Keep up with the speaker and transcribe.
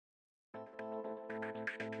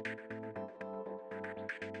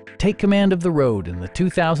Take command of the road in the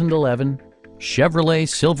 2011 Chevrolet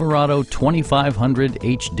Silverado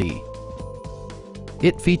 2500HD.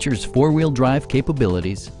 It features four-wheel drive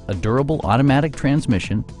capabilities, a durable automatic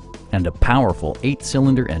transmission, and a powerful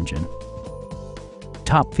 8-cylinder engine.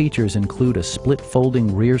 Top features include a split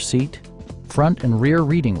folding rear seat, front and rear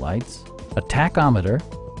reading lights, a tachometer,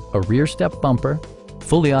 a rear step bumper,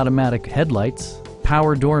 fully automatic headlights,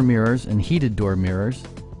 power door mirrors and heated door mirrors,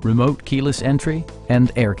 remote keyless entry,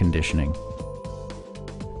 and air conditioning.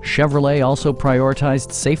 Chevrolet also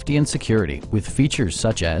prioritized safety and security with features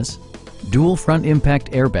such as dual front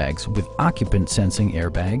impact airbags with occupant sensing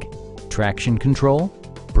airbag, traction control,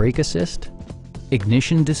 brake assist,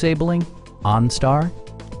 ignition disabling, OnStar,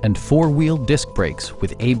 and four-wheel disc brakes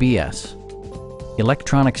with ABS.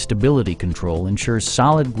 Electronic stability control ensures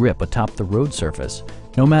solid grip atop the road surface,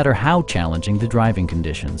 no matter how challenging the driving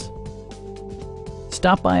conditions.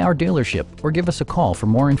 Stop by our dealership or give us a call for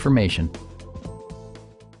more information.